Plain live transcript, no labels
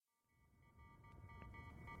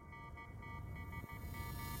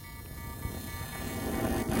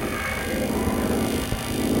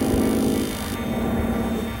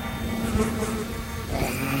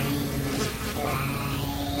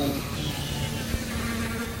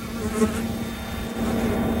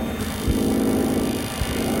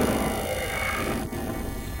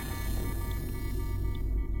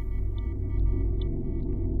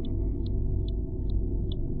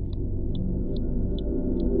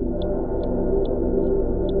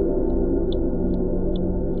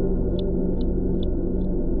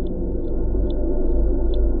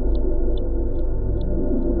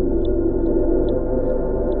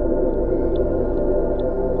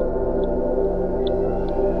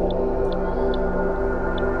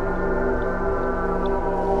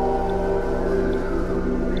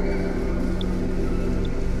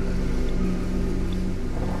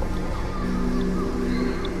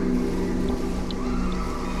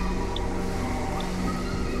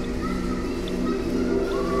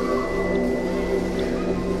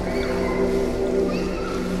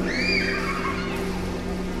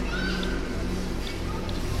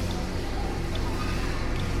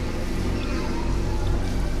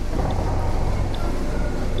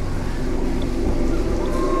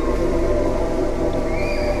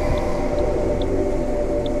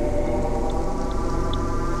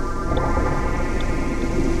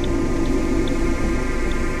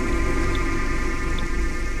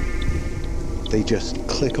They just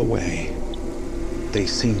click away. They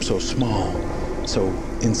seem so small, so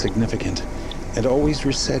insignificant, and always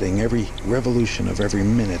resetting every revolution of every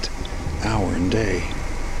minute, hour, and day.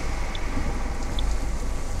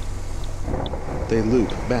 They loop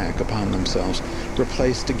back upon themselves,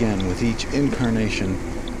 replaced again with each incarnation,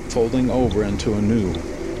 folding over into a new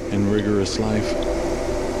and rigorous life.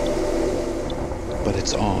 But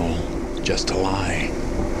it's all just a lie.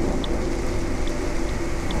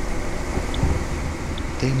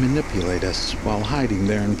 They manipulate us while hiding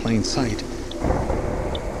there in plain sight.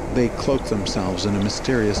 They cloak themselves in a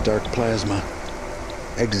mysterious dark plasma,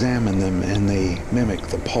 examine them, and they mimic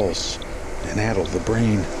the pulse and addle the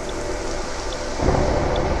brain.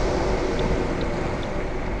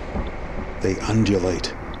 They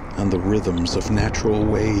undulate on the rhythms of natural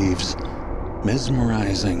waves,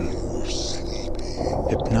 mesmerizing,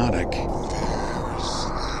 hypnotic,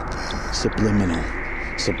 subliminal,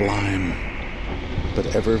 sublime,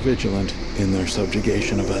 but ever vigilant in their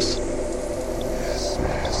subjugation of us. Yes,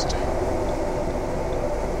 Master.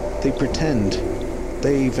 They pretend,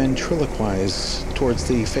 they ventriloquize towards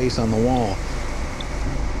the face on the wall.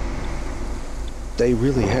 They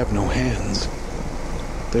really have no hands.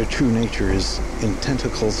 Their true nature is in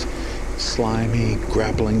tentacles, slimy,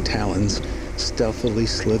 grappling talons, stealthily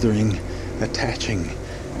slithering, attaching,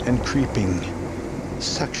 and creeping,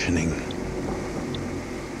 suctioning.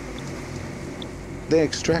 They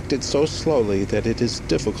extract it so slowly that it is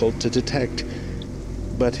difficult to detect,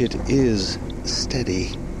 but it is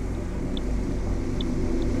steady.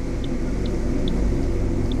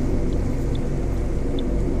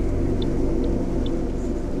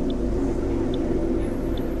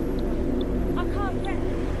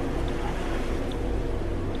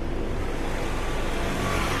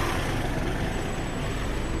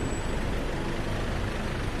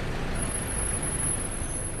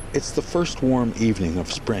 It's the first warm evening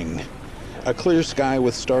of spring. A clear sky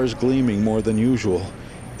with stars gleaming more than usual.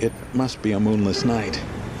 It must be a moonless night.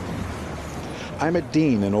 I'm at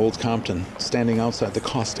Dean in Old Compton, standing outside the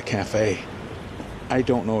Costa Cafe. I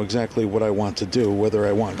don't know exactly what I want to do, whether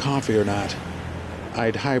I want coffee or not.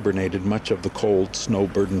 I'd hibernated much of the cold,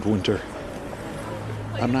 snow-burdened winter.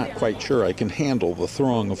 I'm not quite sure I can handle the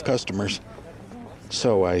throng of customers.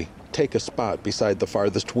 So I take a spot beside the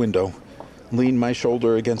farthest window, lean my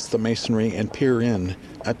shoulder against the masonry, and peer in,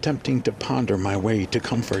 attempting to ponder my way to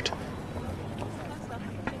comfort.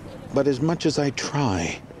 But as much as I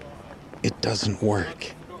try, it doesn't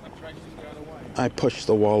work. I push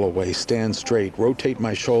the wall away, stand straight, rotate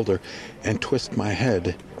my shoulder, and twist my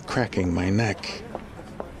head, cracking my neck.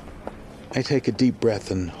 I take a deep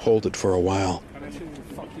breath and hold it for a while.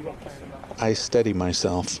 I steady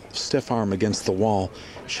myself, stiff arm against the wall,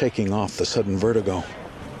 shaking off the sudden vertigo.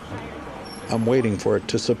 I'm waiting for it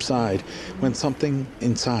to subside when something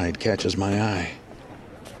inside catches my eye.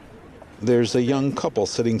 There's a young couple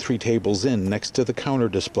sitting 3 tables in next to the counter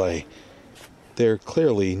display. They're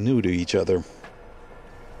clearly new to each other.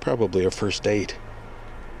 Probably a first date.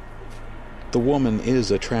 The woman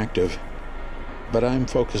is attractive, but I'm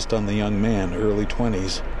focused on the young man, early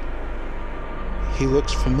 20s. He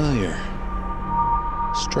looks familiar.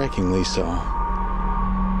 Strikingly so.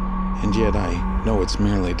 And yet I know it's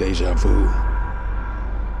merely déjà vu.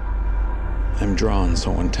 I'm drawn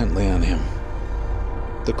so intently on him.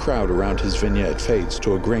 The crowd around his vignette fades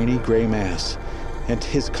to a grainy gray mass, and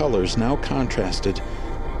his colors, now contrasted,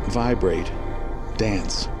 vibrate,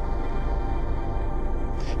 dance.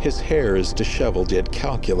 His hair is disheveled yet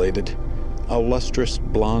calculated, a lustrous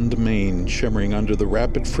blonde mane shimmering under the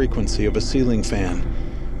rapid frequency of a ceiling fan,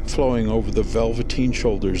 flowing over the velveteen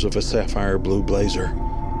shoulders of a sapphire blue blazer.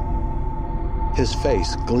 His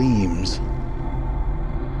face gleams.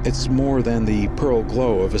 It's more than the pearl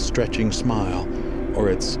glow of a stretching smile or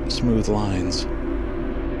its smooth lines.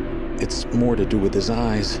 It's more to do with his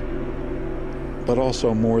eyes, but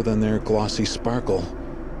also more than their glossy sparkle.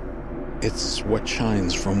 It's what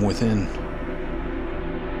shines from within.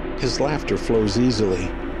 His laughter flows easily,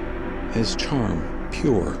 his charm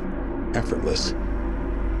pure, effortless,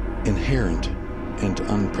 inherent, and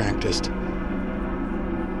unpracticed.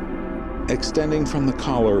 Extending from the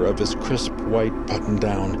collar of his crisp white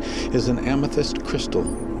button-down is an amethyst crystal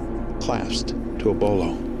clasped to a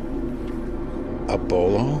bolo. A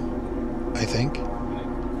bolo, I think?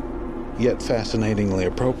 Yet fascinatingly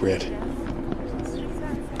appropriate.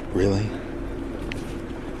 Really?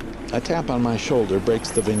 A tap on my shoulder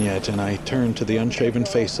breaks the vignette, and I turn to the unshaven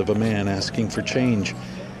face of a man asking for change.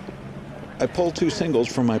 I pull 2 singles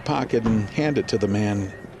from my pocket and hand it to the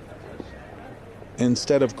man.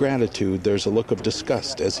 Instead of gratitude, there's a look of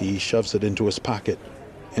disgust as he shoves it into his pocket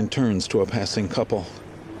and turns to a passing couple.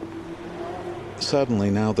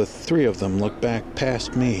 Suddenly, now the 3 of them look back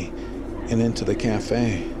past me and into the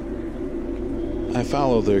cafe. I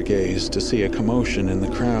follow their gaze to see a commotion in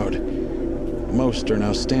the crowd. Most are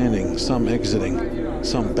now standing, some exiting,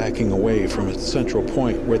 some backing away from its central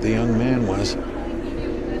point where the young man was.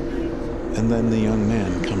 And then the young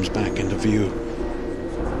man comes back into view.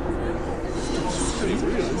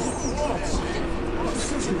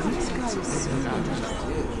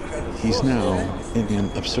 He's now in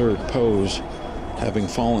an absurd pose, having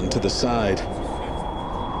fallen to the side.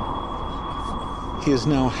 He is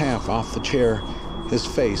now half off the chair, his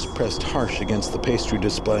face pressed harsh against the pastry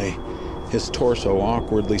display, his torso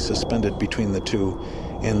awkwardly suspended between the 2,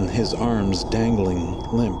 and his arms dangling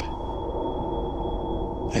limp.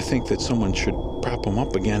 I think that someone should prop him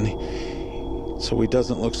up again, so he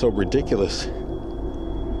doesn't look so ridiculous.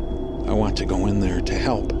 I want to go in there to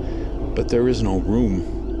help, but there is no room.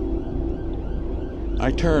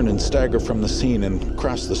 I turn and stagger from the scene and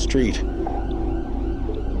cross the street.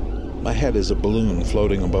 My head is a balloon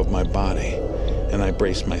floating above my body, and I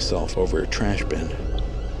brace myself over a trash bin.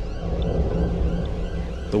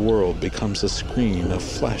 The world becomes a screen of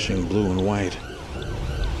flashing blue and white.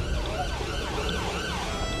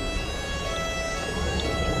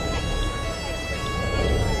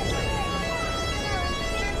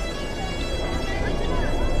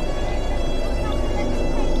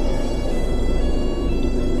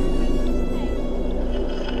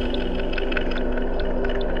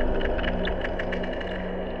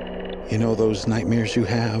 You know those nightmares you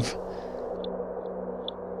have?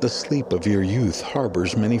 The sleep of your youth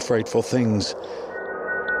harbors many frightful things.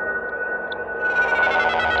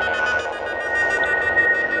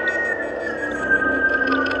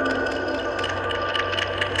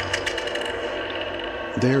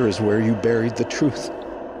 There is where you buried the truth.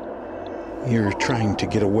 You're trying to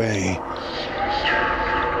get away.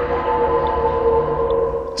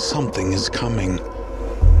 Something is coming.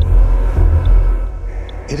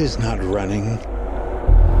 It is not running.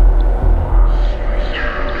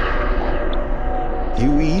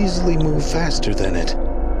 You easily move faster than it,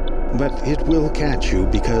 but it will catch you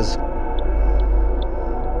because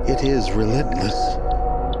it is relentless.